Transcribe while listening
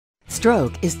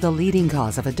Stroke is the leading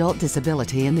cause of adult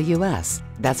disability in the U.S.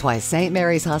 That's why St.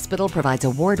 Mary's Hospital provides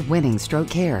award-winning stroke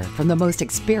care from the most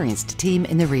experienced team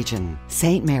in the region.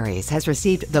 St. Mary's has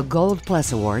received the Gold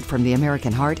Plus Award from the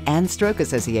American Heart and Stroke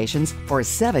Associations for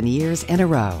 7 years in a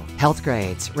row.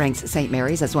 Healthgrades ranks St.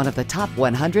 Mary's as one of the top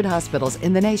 100 hospitals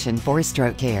in the nation for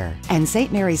stroke care. And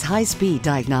St. Mary's high-speed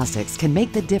diagnostics can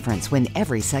make the difference when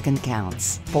every second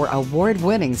counts. For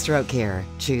award-winning stroke care,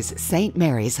 choose St.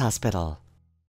 Mary's Hospital.